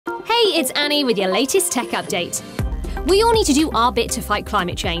Hey, it's Annie with your latest tech update. We all need to do our bit to fight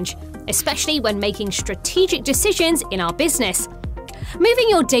climate change, especially when making strategic decisions in our business. Moving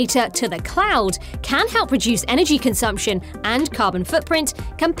your data to the cloud can help reduce energy consumption and carbon footprint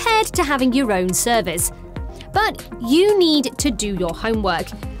compared to having your own servers. But you need to do your homework.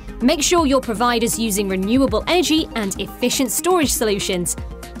 Make sure your provider's using renewable energy and efficient storage solutions.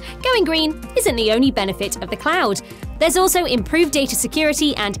 Going green isn't the only benefit of the cloud. There's also improved data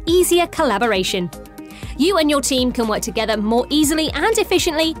security and easier collaboration. You and your team can work together more easily and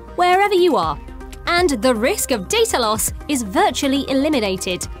efficiently wherever you are. And the risk of data loss is virtually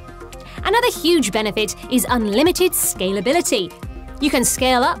eliminated. Another huge benefit is unlimited scalability. You can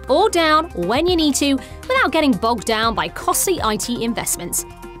scale up or down when you need to without getting bogged down by costly IT investments.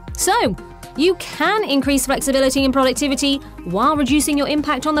 So, you can increase flexibility and productivity while reducing your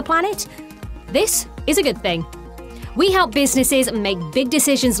impact on the planet. This is a good thing. We help businesses make big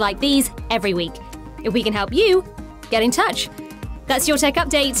decisions like these every week. If we can help you, get in touch. That's your tech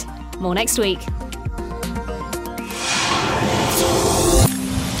update. More next week.